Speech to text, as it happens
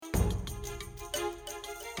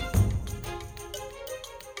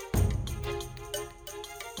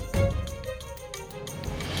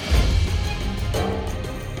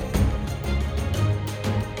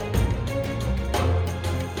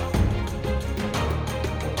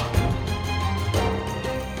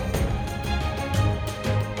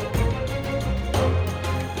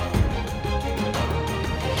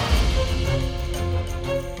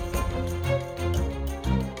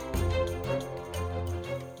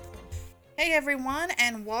Hey everyone,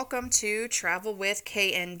 and welcome to Travel with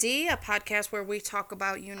KND, a podcast where we talk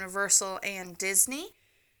about Universal and Disney.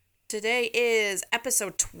 Today is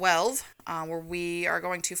episode 12, where we are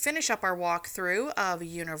going to finish up our walkthrough of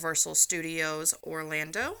Universal Studios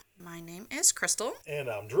Orlando. My name is Crystal. And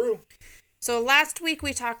I'm Drew. So last week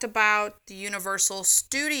we talked about the Universal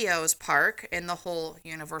Studios Park and the whole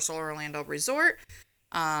Universal Orlando Resort.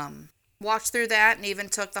 Walked through that and even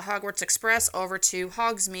took the Hogwarts Express over to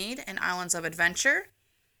Hogsmeade and Islands of Adventure.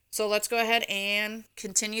 So let's go ahead and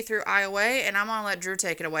continue through Iowa, and I'm going to let Drew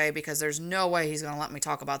take it away because there's no way he's going to let me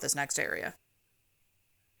talk about this next area.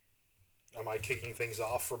 Am I kicking things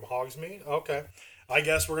off from Hogsmeade? Okay. I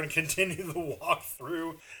guess we're going to continue the walk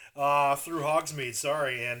through Hogsmeade,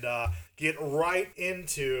 and get right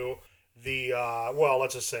into the,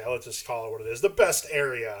 let's just call it what it is, the best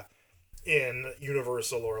area in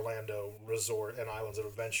Universal Orlando Resort and Islands of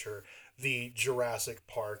Adventure, the Jurassic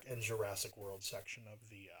Park and Jurassic World section of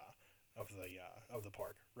the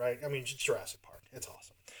park, right? I mean, Jurassic Park, it's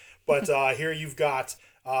awesome. But here you've got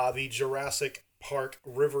the Jurassic Park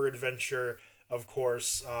River Adventure, of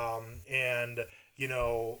course, and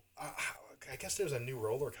I guess there's a new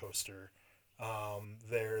roller coaster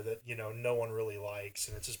there that no one really likes,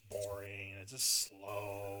 and it's just boring and it's just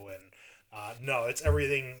slow and. No, it's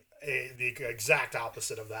everything the exact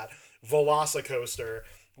opposite of that. Velocicoaster,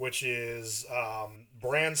 which is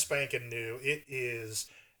brand spanking new. It is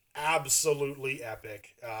absolutely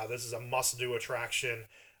epic. This is a must-do attraction.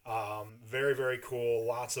 Very, very cool.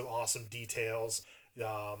 Lots of awesome details.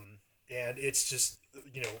 And it's just,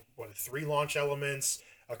 three launch elements,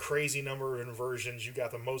 a crazy number of inversions. You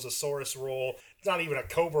got the Mosasaurus roll. It's not even a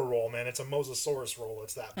Cobra roll, man. It's a Mosasaurus roll.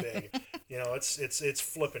 It's that big. It's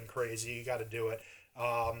flipping crazy. You got to do it.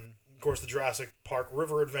 Of course, the Jurassic Park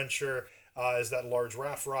River Adventure is that large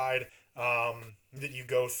raft ride that you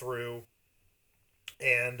go through,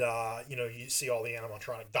 and you see all the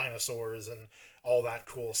animatronic dinosaurs and all that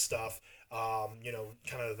cool stuff.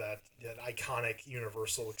 Kind of that iconic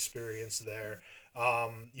Universal experience there.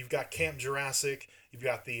 You've got Camp Jurassic. You've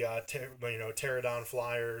got the Pterodon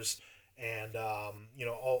flyers, and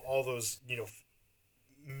all those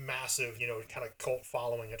massive kind of cult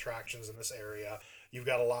following attractions in this area. You've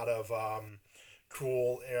got a lot of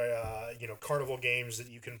cool carnival games that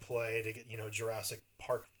you can play to get Jurassic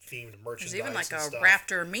Park themed merchandise. There's even like a stuff.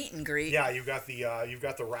 raptor meet and greet. Yeah, you've got the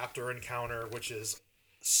raptor encounter, which is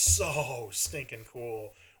so stinking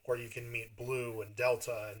cool, where you can meet Blue and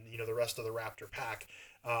Delta and the rest of the raptor pack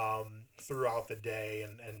throughout the day,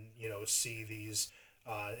 and see these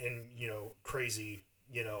in crazy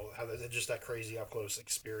have just that crazy up close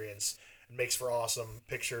experience. It makes for awesome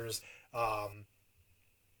pictures.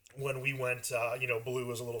 When we went, Blue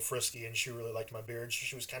was a little frisky and she really liked my beard.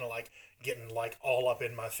 She was kind of like getting like all up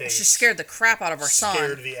in my face. She scared the crap out of her son.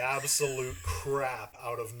 Scared the absolute crap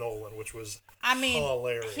out of Nolan, which was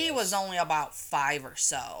hilarious. He was only about 5 or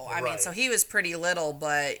so. So he was pretty little,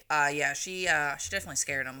 but she definitely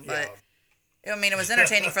scared him. But yeah. It was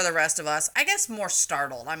entertaining for the rest of us. I guess more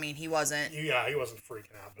startled. He wasn't. Yeah, he wasn't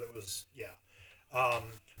freaking out, but it was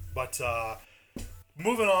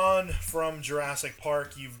moving on from Jurassic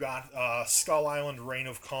Park, you've got Skull Island Reign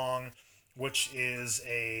of Kong, which is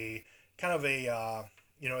a kind of a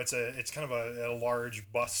it's kind of a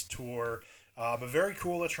large bus tour, but very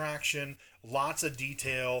cool attraction. Lots of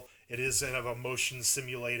detail. It is kind of a motion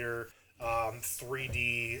simulator,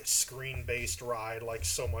 3D screen-based ride, like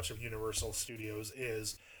so much of Universal Studios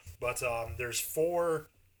is. But there's 4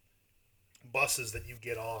 buses that you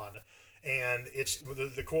get on. And it's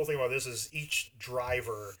the cool thing about this is each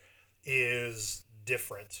driver is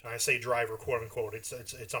different. And I say driver, quote unquote. It's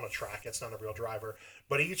on a track. It's not a real driver.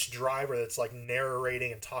 But each driver that's like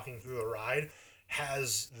narrating and talking through the ride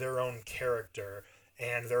has their own character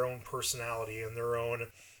and their own personality and their own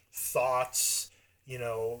thoughts,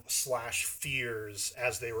 / fears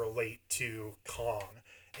as they relate to Kong.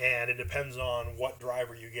 And it depends on what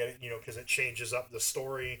driver you get, because it changes up the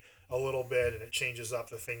story a little bit, and it changes up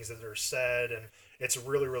the things that are said, and it's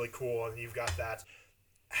really, really cool. And you've got that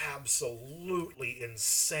absolutely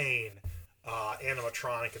insane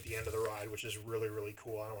animatronic at the end of the ride, which is really, really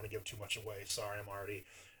cool. I don't want to give too much away. Sorry, I'm already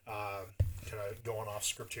kind of going off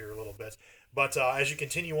script here a little bit. But as you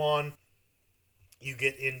continue on, you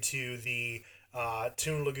get into the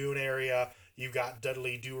Toon Lagoon area. You've got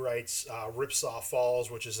Dudley Do-Right's Ripsaw Falls,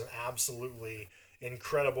 which is an absolutely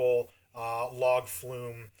incredible log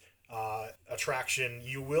flume attraction.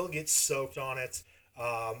 You will get soaked on it.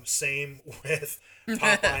 Same with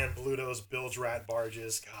Popeye and Bluto's bilge rat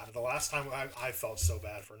barges. God, the last time I felt so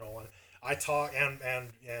bad for Nolan. I talk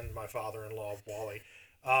and my father-in-law Wally.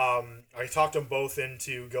 I talked them both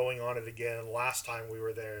into going on it again last time we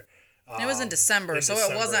were there. It was in December, so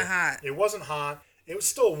December. it wasn't hot. It wasn't hot. It was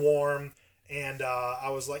still warm, and I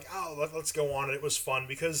was like, "Oh, let's go on it." It was fun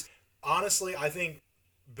because honestly, I think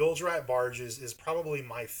Bilge Rat Barges is probably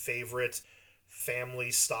my favorite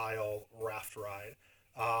family style raft ride.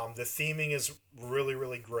 The theming is really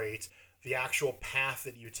really great. The actual path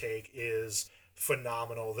that you take is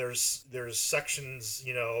phenomenal. There's sections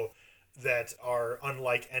that are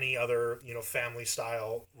unlike any other family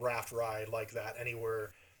style raft ride like that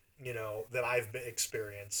anywhere that I've been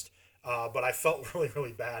experienced. But I felt really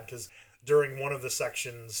really bad because during one of the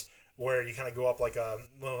sections where you kind of go up like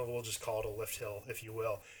we'll just call it a lift hill, if you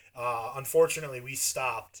will. Unfortunately, we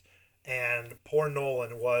stopped, and poor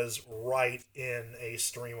Nolan was right in a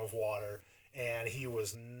stream of water, and he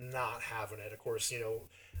was not having it. Of course,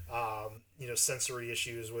 sensory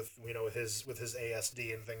issues with with his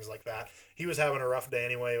ASD and things like that. He was having a rough day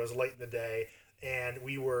anyway. It was late in the day, and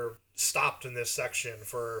we were stopped in this section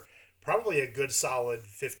for probably a good solid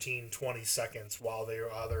 15-20 seconds while the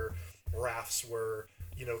other rafts were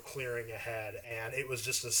clearing ahead, and it was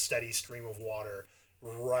just a steady stream of water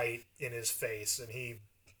right in his face, and he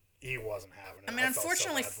wasn't having it. I mean,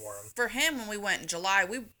 unfortunately felt so bad for him, when we went in July,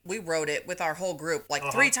 we rode it with our whole group like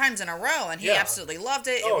 3 times in a row, and he absolutely loved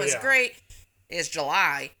it. It was great. It's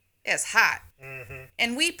July. It's hot. Mm-hmm.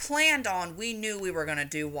 And we knew we were going to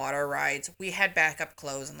do water rides. We had backup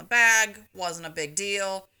clothes in the bag. Wasn't a big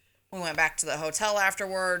deal. We went back to the hotel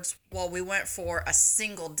afterwards. Well, we went for a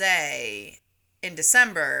single day in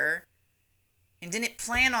December and didn't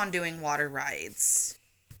plan on doing water rides.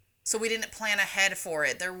 So we didn't plan ahead for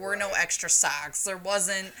it. There were no extra socks. There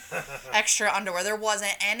wasn't extra underwear. There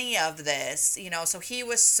wasn't any of this, so he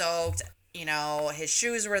was soaked. His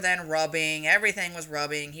shoes were then rubbing. Everything was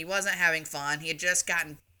rubbing. He wasn't having fun. He had just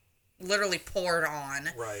gotten literally poured on.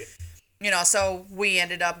 Right. So we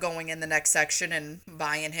ended up going in the next section and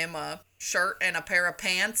buying him a shirt and a pair of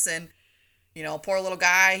pants, and poor little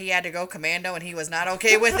guy, he had to go commando and he was not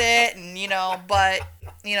okay with it. And, but,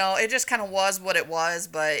 it just kind of was what it was.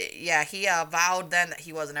 But yeah, he vowed then that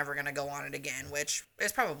he wasn't ever going to go on it again, which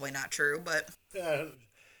is probably not true, but. Yeah,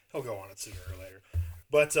 he'll go on it sooner or later.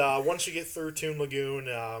 But once you get through Toon Lagoon,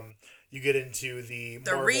 you get into the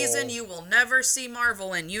Marvel... reason you will never see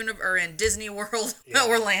Marvel in in Disney World,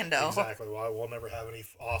 Orlando. Exactly. Well, we'll never have any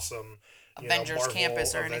awesome Avengers Marvel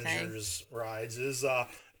campus or Avengers rides. Is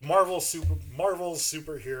Marvel's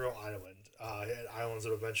Superhero Island, Islands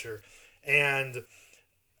of Adventure, and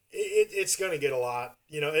it's gonna get a lot.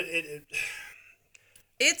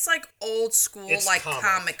 It's like old school, it's like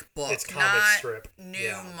comic book. It's comic not strip.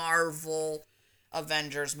 New Marvel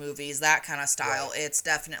Avengers movies, that kind of style. Right. It's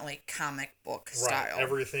definitely comic book style.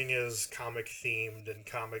 Everything is comic themed and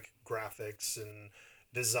comic graphics and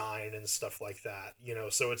design and stuff like that.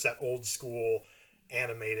 So it's that old school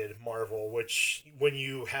animated Marvel, which when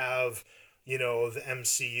you have the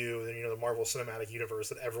MCU, then the Marvel Cinematic Universe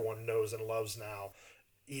that everyone knows and loves now,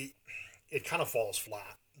 it kind of falls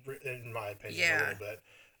flat in my opinion a little bit.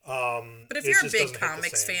 But if you're a big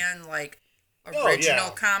comics fan, like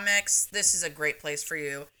original comics, this is a great place for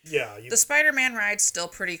you. Yeah. The Spider-Man ride's still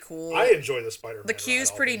pretty cool. I enjoy the Spider-Man The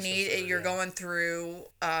queue's pretty neat. You're going through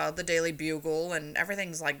the Daily Bugle, and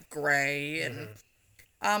everything's like gray, and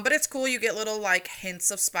but it's cool. You get little like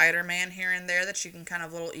hints of Spider-Man here and there that you can kind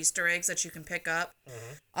of little Easter eggs that you can pick up.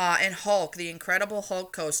 And Hulk, the Incredible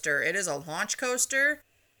Hulk coaster. It is a launch coaster.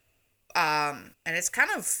 And it's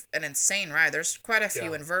kind of an insane ride. There's quite a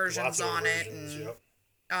few inversions on it, and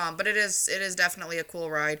but it is definitely a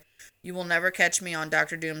cool ride. You will never catch me on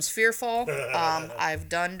Dr. Doom's Fearfall. I've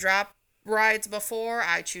done drop rides before.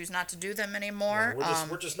 I choose not to do them anymore. No,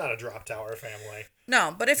 we're just not a drop tower family.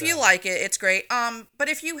 No, but if you like it, it's great. But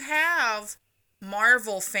if you have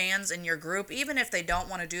Marvel fans in your group, even if they don't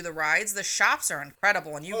want to do the rides, the shops are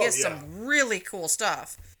incredible, and you get some really cool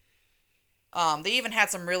stuff. They even had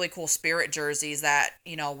some really cool Spirit jerseys that,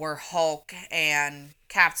 were Hulk and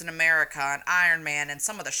Captain America and Iron Man, and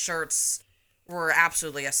some of the shirts were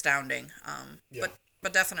absolutely astounding.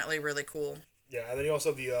 But definitely really cool. Yeah, and then you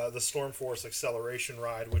also have the Storm Force Acceleration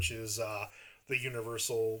ride, which is the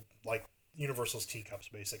Universal's teacups,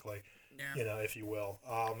 basically. Yeah. If you will.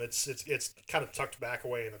 It's kind of tucked back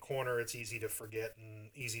away in the corner. It's easy to forget and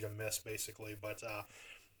easy to miss, basically. But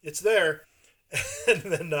it's there. And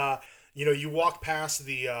then you walk past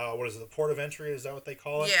the the port of entry? Is that what they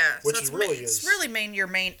call it? Yeah. Which so it's really your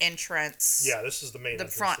main entrance. Yeah, this is the main. The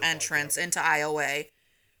front entrance into IOA.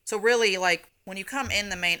 So really, like when you come in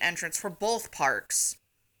the main entrance for both parks,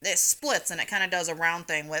 it splits and it kind of does a round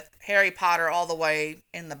thing with Harry Potter all the way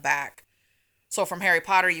in the back. So from Harry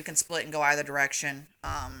Potter, you can split and go either direction.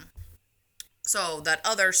 So that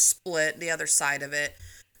other split, the other side of it,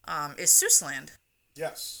 is Seussland.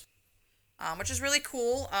 Yes. Which is really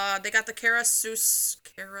cool. They got the carousel.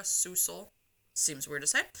 Seems weird to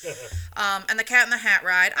say. And the Cat in the Hat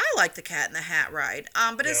ride. I like the Cat in the Hat ride.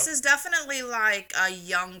 But this is definitely like a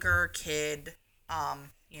younger kid.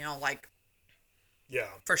 Like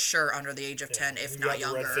for sure under the age of 10, if not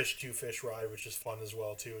younger. You got the Red Fish, Two Fish ride, which is fun as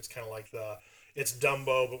well too. It's kind of like it's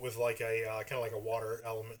Dumbo, but with like a kind of like a water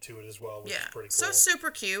element to it as well, which is pretty cool. So it's super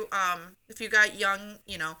cute. If you got young,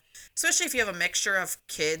 especially if you have a mixture of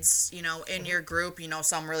kids, in your group,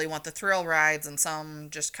 some really want the thrill rides and some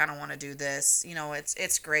just kind of want to do this.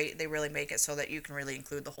 It's great. They really make it so that you can really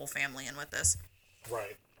include the whole family in with this.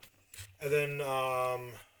 Right. And then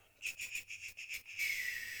I'm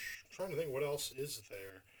trying to think what else is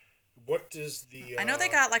there. What is the? I know they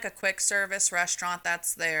got like a quick service restaurant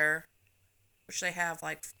that's there. Which they have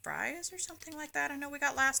like fries or something like that. I know we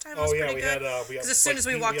got last time. It was pretty good. Because as soon as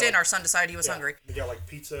we walked in, our son decided he was hungry. We got like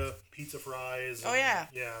pizza fries. Oh yeah.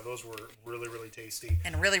 Yeah, those were really, really tasty.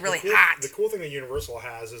 And really, really hot. The cool thing that Universal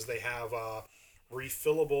has is they have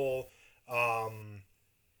refillable. They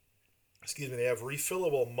have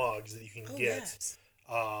refillable mugs that you can get.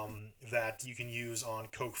 That you can use on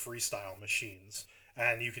Coke Freestyle machines,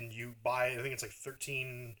 and you buy. I think it's like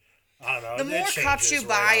 13. I don't know. The more cups you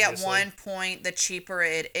buy at one point, the cheaper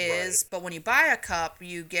it is. Right. But when you buy a cup,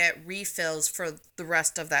 you get refills for the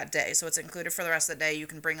rest of that day. So it's included for the rest of the day. You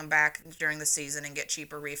can bring them back during the season and get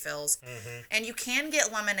cheaper refills. Mm-hmm. And you can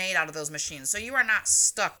get lemonade out of those machines. So you are not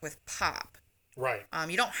stuck with pop. Right.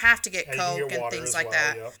 You don't have to get Coke and things like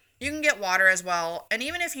that. Yep. You can get water as well. And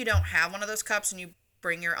even if you don't have one of those cups and you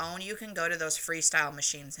bring your own, you can go to those freestyle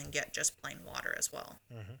machines and get just plain water as well.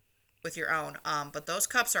 Mm-hmm. With your own. But those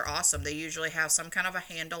cups are awesome. They usually have some kind of a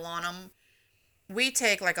handle on them. We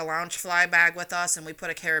take like a lounge fly bag with us and we put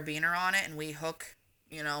a carabiner on it and we hook,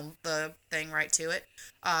 the thing right to it.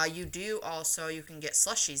 You can get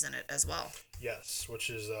slushies in it as well. Yes, which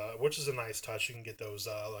is a nice touch. You can get those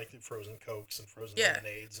like frozen Cokes and frozen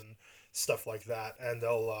lemonades and stuff like that. And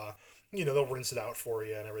they'll rinse it out for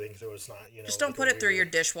you and everything, so it's not, Just don't put it through your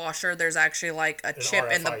dishwasher. There's actually like a chip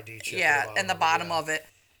in the bottom of it.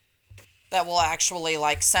 That will actually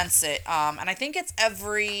like sense it. And I think it's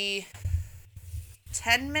every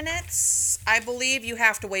 10 minutes, I believe, you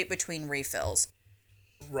have to wait between refills.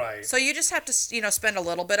 Right. So you just have to, spend a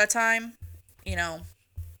little bit of time, Yeah.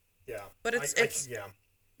 But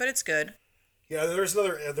but it's good. Yeah, there's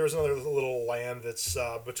another little land that's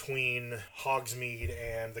between Hogsmeade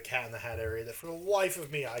and the Cat in the Hat area that for the life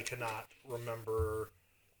of me I cannot remember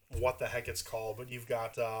what the heck it's called, but you've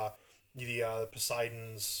got the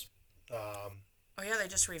Poseidon's they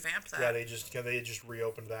just revamped that. Yeah, they just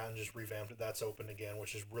reopened that and just revamped it. That's open again,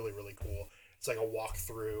 which is really, really cool. It's like a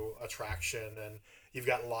walk-through attraction, and you've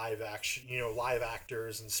got live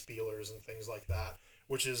actors and spielers and things like that,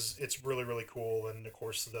 it's really, really cool. And of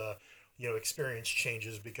course the experience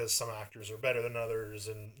changes because some actors are better than others,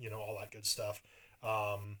 and all that good stuff.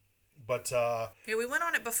 We went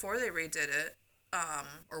on it before they redid it.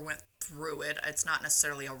 Or went through it. It's not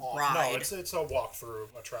necessarily a ride. No, it's a walk-through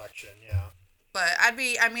attraction, yeah. But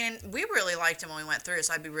we really liked it when we went through,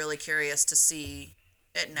 so I'd be really curious to see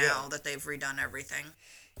it now that they've redone everything.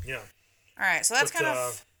 Yeah. All right, so that's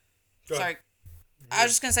sorry. I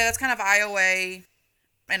was just going to say that's kind of IOA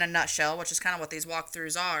in a nutshell, which is kind of what these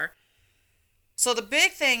walkthroughs are. So the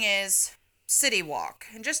big thing is City Walk.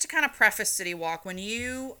 And just to kind of preface City Walk, when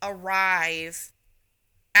you arrive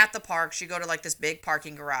at the parks, you go to like this big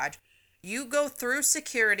parking garage. You go through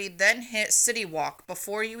security, then hit City Walk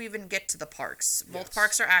before you even get to the parks. Both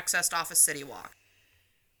parks are accessed off of City Walk.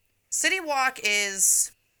 City Walk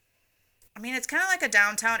is, it's kind of like a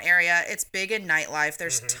downtown area. It's big in nightlife.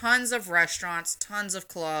 There's tons of restaurants, tons of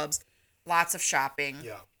clubs, lots of shopping.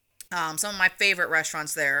 Yeah. Some of my favorite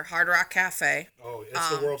restaurants there, Hard Rock Cafe. Oh, it's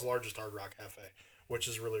the world's largest Hard Rock Cafe, which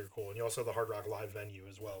is really cool. And you also have the Hard Rock Live venue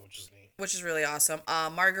as well, which is neat. Which is really awesome.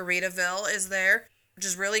 Margaritaville is there, which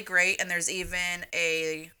is really great. And there's even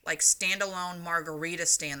a standalone margarita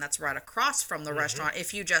stand that's right across from the restaurant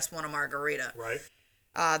if you just want a margarita. Right.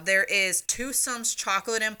 There is Twosome's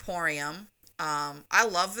Chocolate Emporium. I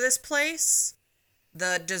love this place.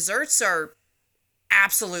 The desserts are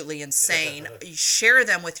absolutely insane. You share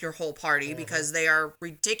them with your whole party because they are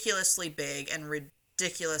ridiculously big and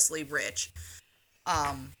ridiculously rich.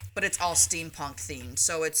 But it's all steampunk themed,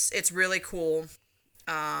 so it's really cool.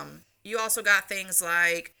 You also got things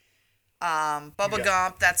like Bubba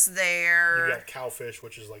Gump that's there. You got Cowfish,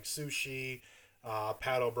 which is like sushi.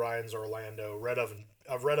 Pat O'Brien's Orlando, Red Oven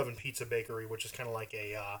a Red Oven Pizza Bakery, which is kind of like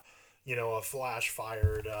a a flash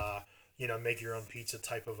fired make your own pizza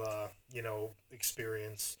type of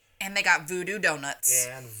experience. And they got voodoo donuts.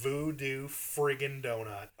 And voodoo friggin'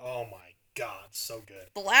 donut. Oh my god, so good.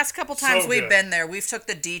 The last couple times we've been there, we've took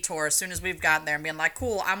the detour as soon as we've gotten there and been like,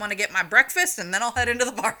 cool, I'm gonna get my breakfast and then I'll head into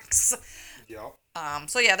the parks. Yep.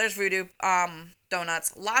 So yeah, there's voodoo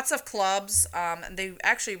donuts. Lots of clubs. They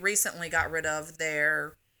actually recently got rid of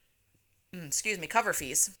their cover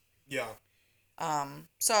fees. Yeah.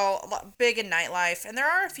 So big in nightlife, and there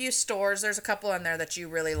are a few stores. There's a couple in there that you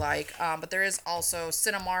really like, but there is also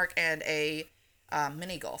Cinemark and a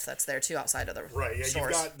mini golf that's there too outside of the right. Yeah,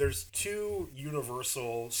 stores. There's two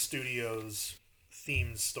Universal Studios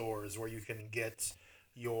themed stores where you can get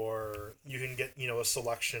a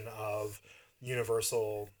selection of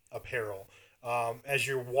Universal apparel. As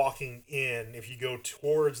you're walking in, if you go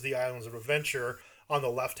towards the Islands of Adventure on the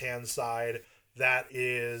left hand side, that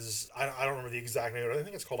is I don't remember the exact name. I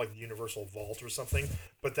think it's called like the Universal Vault or something.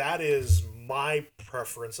 But that is my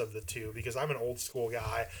preference of the two because I'm an old school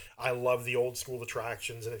guy. I love the old school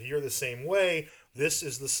attractions, and if you're the same way, this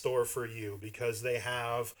is the store for you because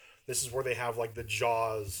this is where they have like the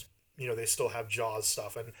Jaws. They still have Jaws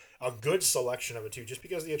stuff and a good selection of it too. Just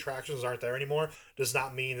because the attractions aren't there anymore does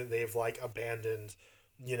not mean that they've like abandoned,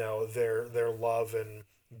 their love and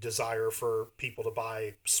desire for people to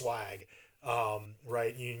buy swag.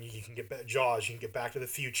 Right? You can get Jaws, you can get Back to the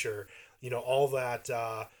Future, all that.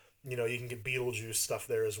 You can get Beetlejuice stuff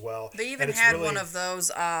there as well. They even had one of those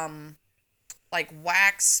like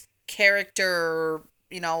wax character.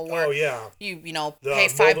 Where you pay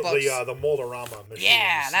 $5. The Moldorama machines.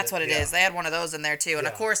 Yeah, that's what it is. They had one of those in there too, and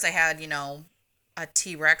of course they had a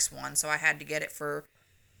T-Rex one, so I had to get it for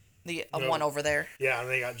the one over there. Yeah, and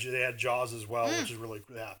they had Jaws as well, which is really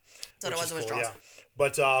So it was Jaws. Yeah.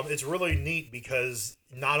 But it's really neat because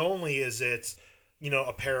not only is it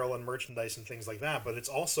apparel and merchandise and things like that, but it's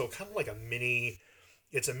also kind of like a mini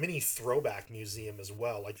throwback museum as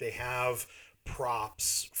well. Like they have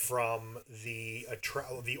props from the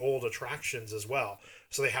old attractions as well.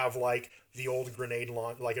 So they have like the old grenade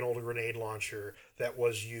launcher that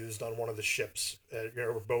was used on one of the ships,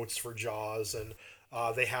 boats for Jaws, and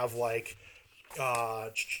they have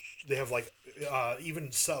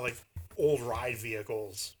even like old ride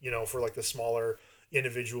vehicles, for like the smaller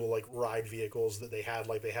individual like ride vehicles that they had.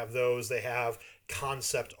 Like they have those. They have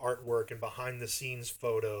concept artwork and behind the scenes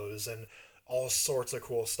photos and all sorts of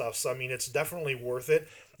cool stuff. So I mean, it's definitely worth it.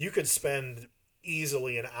 You could spend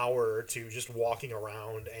easily an hour or two just walking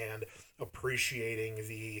around and appreciating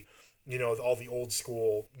all the old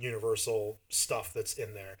school Universal stuff that's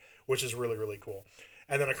in there, which is really, really cool.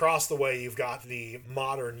 And then across the way, you've got the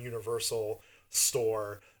modern Universal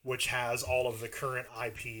store, which has all of the current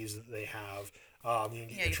IPs that they have. You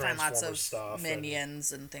can get you find lots of stuff,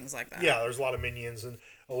 Minions and things like that. Yeah, there's a lot of Minions and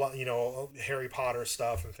a lot, Harry Potter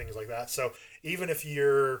stuff and things like that. So even if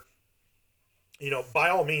you're, by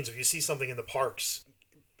all means, if you see something in the parks,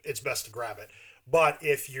 it's best to grab it. But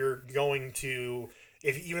if you're going to,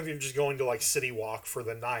 even if you're just going to like City Walk for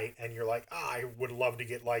the night and you're like, I would love to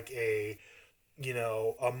get like a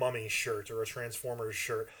Mummy shirt or a Transformers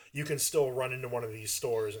shirt, you can still run into one of these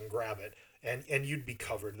stores and grab it. And you'd be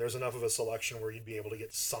covered. There's enough of a selection where you'd be able to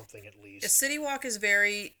get something at least. A City Walk is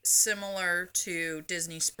very similar to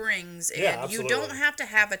Disney Springs, and yeah, absolutely. You don't have to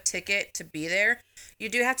have a ticket to be there. You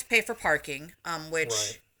do have to pay for parking,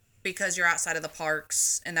 which because you're outside of the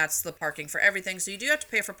parks, and that's the parking for everything. So you do have to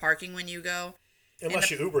pay for parking when you go. Unless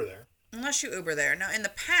you Uber there. Unless you Uber there. Now, in the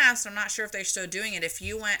past, I'm not sure if they're still doing it. If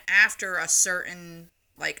you went after a certain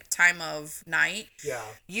time of night,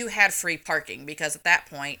 you had free parking because at that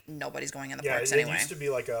point nobody's going in the parks anyway. It used to be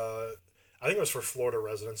like I think it was for Florida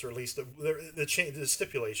residents, or at least the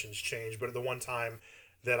stipulations changed. But at the one time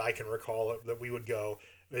that I can recall that we would go,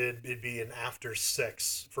 it'd be an after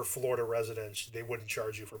 6 for Florida residents. They wouldn't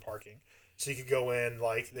charge you for parking, so you could go in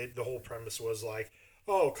the whole premise was like,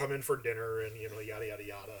 oh, come in for dinner and yada yada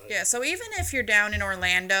yada. Yeah, so even if you're down in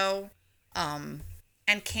Orlando,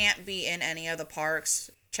 and can't be in any of the parks,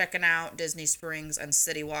 checking out Disney Springs and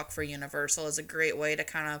City Walk for Universal is a great way to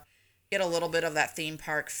kind of get a little bit of that theme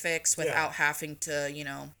park fix without having to,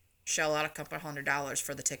 shell out a couple $100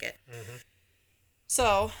 for the ticket. Mm-hmm. So,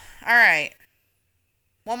 all right.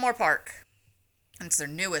 One more park. And it's their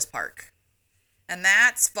newest park. And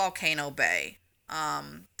that's Volcano Bay.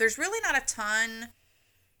 There's really not a ton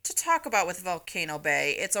to talk about with Volcano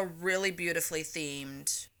Bay. It's a really beautifully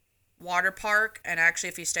themed water park, and actually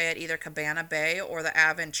if you stay at either Cabana Bay or the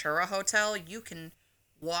Aventura Hotel, you can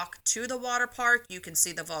walk to the water park. You can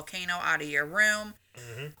see the volcano out of your room.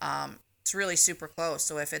 Mm-hmm. it's really super close.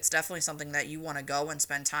 So if it's definitely something that you want to go and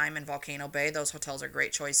spend time in Volcano Bay, those hotels are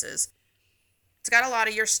great choices. It's got a lot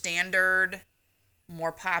of your standard,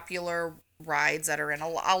 more popular rides that are in a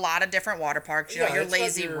lot of different water parks. You know, Yeah, your it's got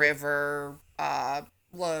lazy river,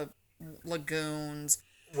 lagoons,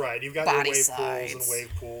 right. You've got your body wave pools and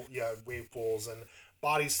slides. wave pools and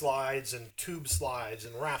body slides and tube slides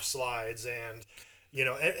and raft slides and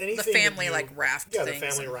The anything that family like raft the things.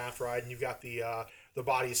 family raft ride, and you've got the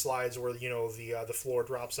body slides where the floor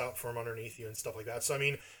drops out from underneath you and stuff like that. So I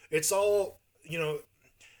mean, it's all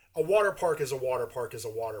a water park is a water park is a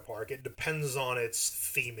water park. It depends on its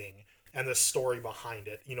theming and the story behind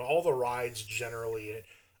it. All the rides generally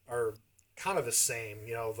are kind of the same.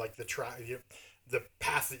 Like the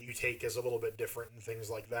path that you take is a little bit different and things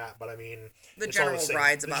like that. But I mean, The it's all the general same.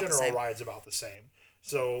 ride's The about the general same. ride's about the same.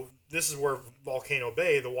 So this is where Volcano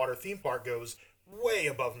Bay, the water theme park, goes way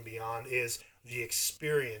above and beyond. Is the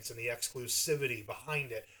experience and the exclusivity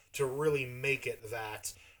behind it to really make it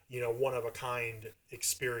that one of a kind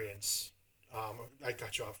experience. I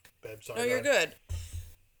got you off, babe. Sorry. No, Go you're ahead. good.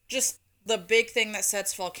 Just the big thing that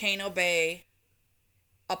sets Volcano Bay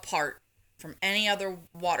apart from any other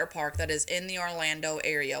water park that is in the Orlando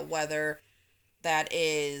area, whether that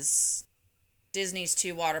is Disney's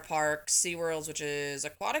two water parks, SeaWorld's, which is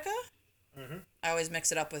Aquatica. Mm-hmm. I always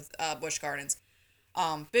mix it up with Busch Gardens.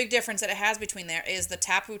 Big difference that it has between there is the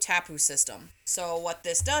Tapu Tapu system. So what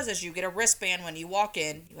this does is you get a wristband when you walk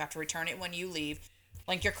in. You have to return it when you leave.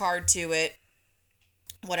 Link your card to it.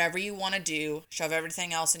 Whatever you want to do, shove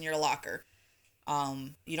everything else in your locker.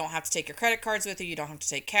 You don't have to take your credit cards with you. You don't have to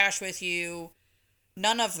take cash with you.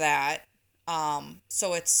 None of that.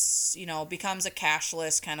 So it's, becomes a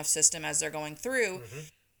cashless kind of system as they're going through. Mm-hmm.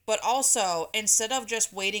 But also, instead of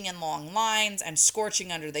just waiting in long lines and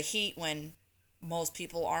scorching under the heat when most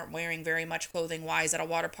people aren't wearing very much clothing wise at a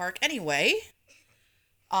water park anyway,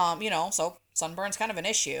 so sunburn's kind of an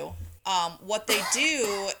issue. What they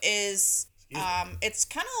do is, it's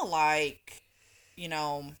kind of like,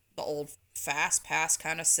 the old fast pass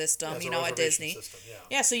kind of system, Yeah, it's a at reservation Disney. system, yeah.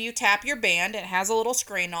 Yeah, so you tap your band, it has a little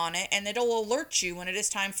screen on it, and it'll alert you when it is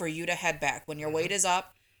time for you to head back. When your Mm-hmm. wait is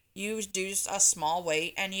up, you do a small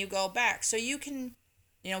wait and you go back. So you can,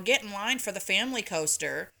 get in line for the family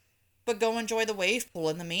coaster, but go enjoy the wave pool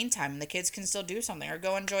in the meantime. And the kids can still do something, or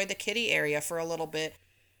go enjoy the kiddie area for a little bit,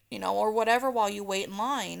 or whatever while you wait in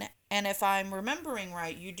line. And if I'm remembering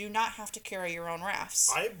right, you do not have to carry your own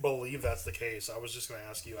rafts. I believe that's the case. I was just going to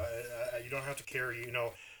ask you. You don't have to carry,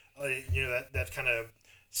 that kind of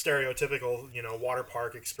stereotypical, water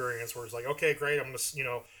park experience where it's like, okay, great, I'm going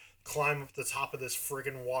to, climb up the top of this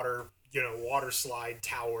friggin' water slide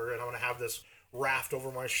tower, and I'm going to have this raft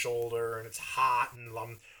over my shoulder, and it's hot, and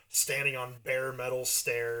I'm standing on bare metal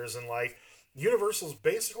stairs, and like, Universal's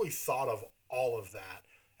basically thought of all of that.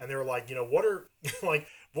 And they were like, what are, like,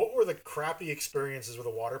 what were the crappy experiences with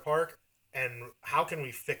a water park, and how can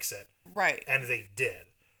we fix it? Right. And they did.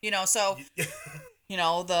 So,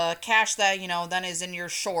 the cash that, then is in your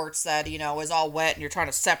shorts that, is all wet and you're trying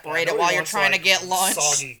to separate it while you're trying to get lunch.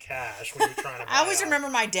 Soggy cash when you're trying to buy I always out. remember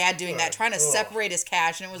my dad doing that, trying to separate his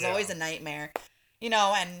cash, and it was Yeah. always a nightmare.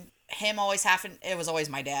 And him always having, it was always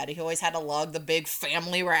my dad. He always had to lug the big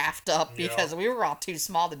family raft up because we were all too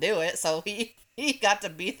small to do it. So he got to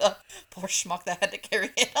be the poor schmuck that had to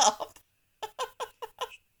carry it up.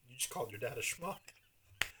 You just called your dad a schmuck.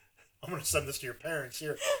 I'm gonna send this to your parents.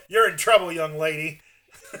 You're in trouble, young lady.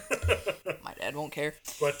 My dad won't care.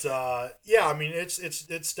 But yeah, I mean,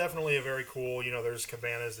 it's definitely a very cool. There's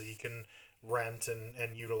cabanas that you can rent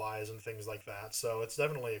and utilize and things like that. So it's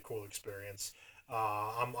definitely a cool experience.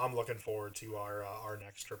 I'm looking forward to our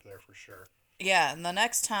next trip there for sure. Yeah, and the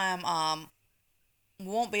next time, we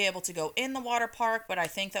won't be able to go in the water park, but I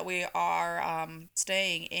think that we are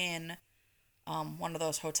staying in one of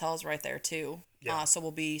those hotels right there too. Yeah. So we'll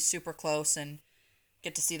be super close and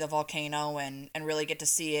get to see the volcano and really get to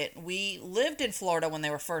see it. We lived in Florida when they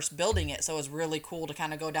were first building it, so it was really cool to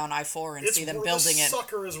kind of go down I-4 and see them building the it.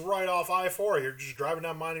 Sucker is right off I-4. You're just driving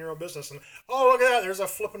down, minding your own business, and oh, look at that! There's a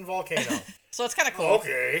flipping volcano. So it's kind of cool.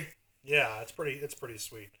 Okay, yeah, it's pretty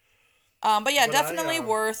sweet. But yeah, But definitely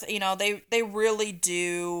worth. They really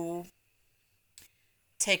do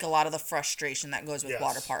take a lot of the frustration that goes with Yes.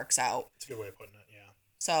 water parks out. It's a good way of putting it. Yeah.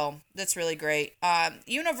 So that's really great.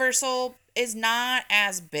 Universal is not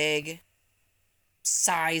as big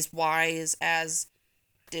size-wise as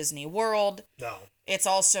Disney World. No. It's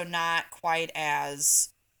also not quite as...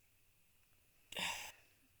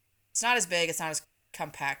 It's not as big. It's not as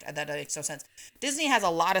compact. That makes no sense. Disney has a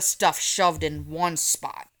lot of stuff shoved in one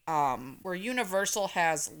spot. Where Universal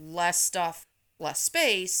has less stuff, less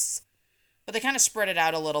space, But they kind of spread it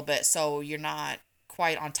out a little bit so you're not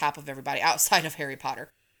quite on top of everybody outside of Harry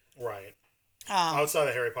Potter. Right. Um, Outside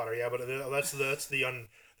of Harry Potter, yeah, but that's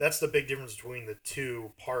the big difference between the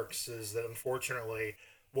two parks is that unfortunately,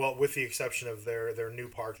 well, with the exception of their new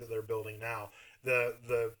park that they're building now,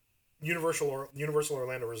 the Universal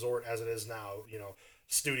Orlando Resort as it is now,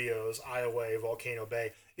 Studios, Iowa, Volcano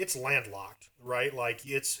Bay, it's landlocked, right? Like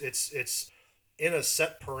it's in a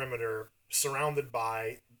set perimeter surrounded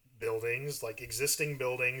by buildings, like existing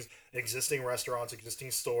buildings, existing restaurants,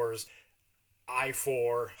 existing stores,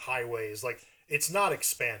 I-4 highways. Like it's not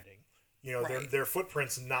expanding. right. Their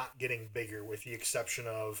footprint's not getting bigger, with the exception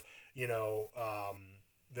of the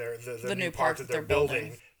The new new park park that that they're they're building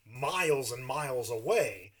building. miles and miles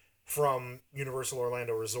away from Universal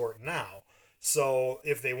Orlando Resort now. So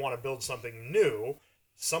if they want to build something new,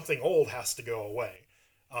 something old has to go away.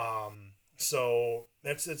 So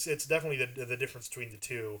it's definitely the difference between the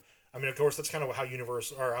two. I mean, of course, that's kind of how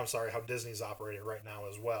how Disney's operating right now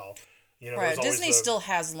as well. There's Right. always Disney the still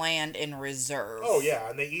has land in oh reserve. yeah,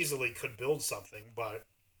 and they easily could build something, but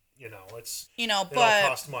it all But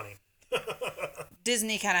costs money.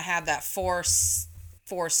 Disney kind of had that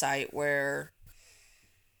foresight where,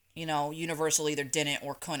 Universal either didn't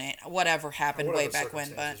or couldn't, whatever happened way Whatever the back when.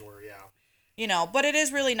 But, circumstances were, yeah. but it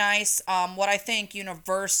is really nice. What I think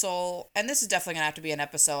Universal, and this is definitely going to have to be an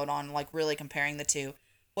episode on like really comparing the two,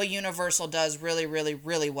 what Universal does really, really,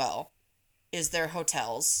 really well is their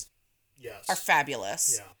hotels are Yes.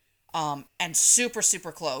 fabulous, Yeah. and super,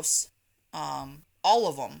 super close. All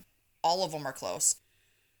of them. All of them are close.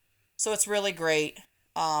 So it's really great.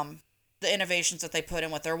 The innovations that they put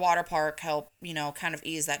in with their water park help, kind of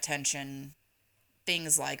ease that tension.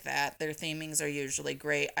 Things like that. Their themings are usually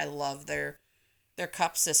great. I love their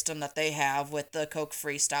cup system that they have with the Coke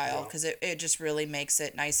Freestyle Yeah. because it just really makes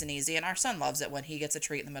it nice and easy. And our son loves it when he gets a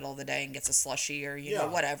treat in the middle of the day and gets a slushie or, Yeah.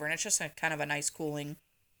 whatever. And it's just a kind of a nice cooling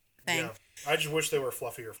thing. Yeah. I just wish they were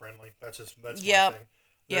fluffy or friendly. That's my Yep. thing.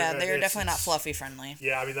 Yeah, they're definitely not it's fluffy friendly.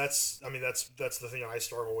 yeah. That's the thing I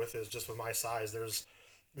struggle with is just with my size. There's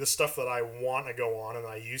the stuff that I want to go on and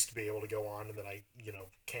I used to be able to go on and that I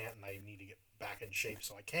can't, and I need to get back in shape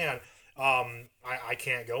so I can. I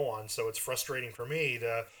can't go on, so it's frustrating for me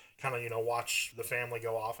to kind of watch the family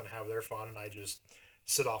go off and have their fun, and I just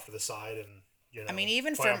sit off to the side and I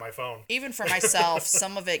mean, play on my phone. even for myself,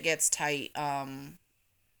 some of it gets tight.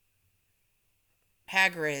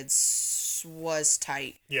 Hagrid's was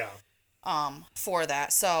tight Yeah. for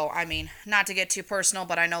that. So, I mean, not to get too personal,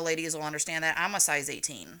 but I know ladies will understand that. I'm a size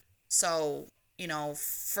 18. So,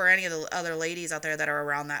 for any of the other ladies out there that are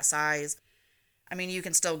around that size, I mean, you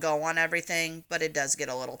can still go on everything, but it does get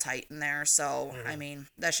a little tight in there. So, I mean,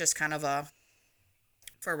 that's just kind of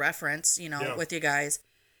for reference, Yeah. with you guys.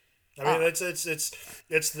 I mean,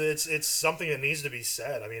 it's something that needs to be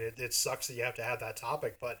said. I mean, it sucks that you have to have that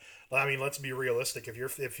topic, but I mean, let's be realistic.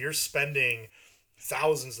 If you're spending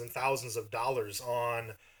thousands and thousands of dollars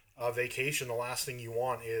on a vacation, the last thing you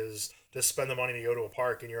want is to spend the money to go to a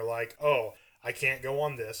park, and you're like, oh, I can't go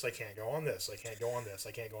on this, I can't go on this, I can't go on this,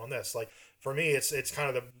 I can't go on this. Like for me, it's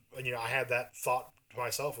kind of I had that thought to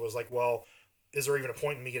myself. It was like, well, is there even a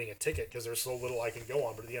point in me getting a ticket because there's so little I can go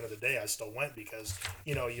on? But at the end of the day, I still went because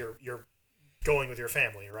you're going with your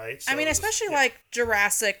family, right? So I mean, especially like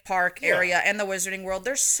Jurassic Park Yeah. area and the Wizarding World,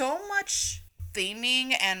 there's so much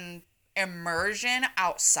theming and immersion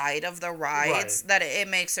outside of the rides Right. that it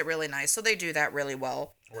makes it really nice. So they do that really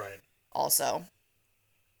well Right. also.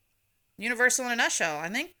 Universal in a nutshell. I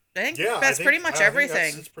think Yeah, that's pretty much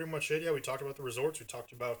everything. That's pretty much it. Yeah, we talked about the resorts. We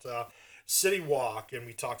talked about City Walk, and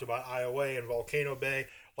we talked about Iowa and Volcano Bay.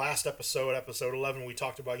 Last episode, episode 11, we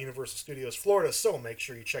talked about Universal Studios Florida. So make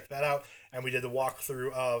sure you check that out. And we did the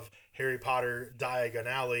walkthrough of Harry Potter Diagon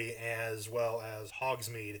Alley as well as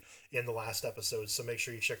Hogsmeade in the last episode. So make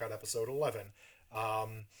sure you check out episode 11.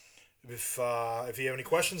 Um, if you have any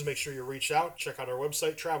questions, make sure you reach out. Check out our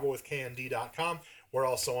website, travelwithknd.com. We're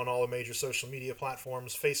also on all the major social media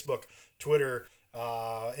platforms: Facebook, Twitter,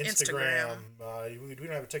 Instagram. We don't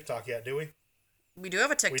have a TikTok yet, do we? We do have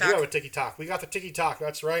a We do TikTok. have a TikTok. We got the TikTok.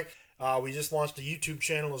 That's right. We just launched a YouTube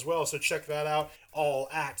channel as well, so check that out. All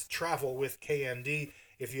at Travel with KND.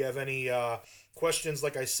 If you have any questions,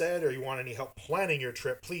 like I said, or you want any help planning your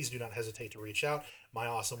trip, please do not hesitate to reach out. My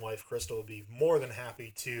awesome wife, Crystal, will be more than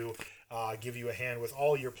happy to give you a hand with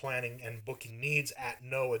all your planning and booking needs at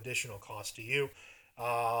no additional cost to you. Did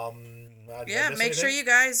I Yeah, miss make sure anything? you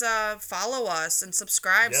guys follow us and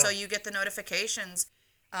subscribe so Yeah. you get the notifications.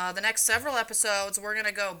 The next several episodes, we're going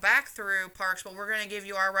to go back through parks, but we're going to give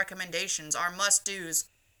you our recommendations, our must-dos,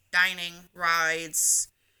 dining, rides,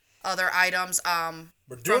 other items.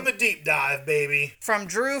 We're doing the deep dive, baby. From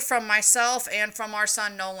Drew, from myself, and from our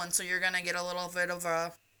son Nolan. So you're gonna get a little bit of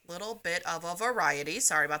a variety.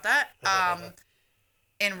 Sorry about that.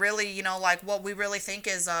 And really, like what we really think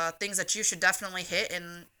is things that you should definitely hit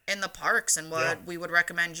in the parks, and what we would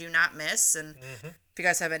recommend you not miss. And if you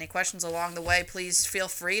guys have any questions along the way, please feel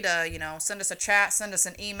free to send us a chat, send us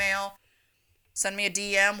an email, send me a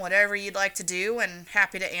DM, whatever you'd like to do, and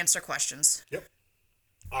happy to answer questions. Yep.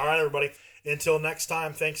 All right, everybody. Until next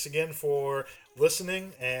time, thanks again for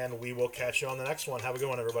listening, and we will catch you on the next one. Have a good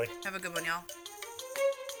one, everybody. Have a good one, y'all.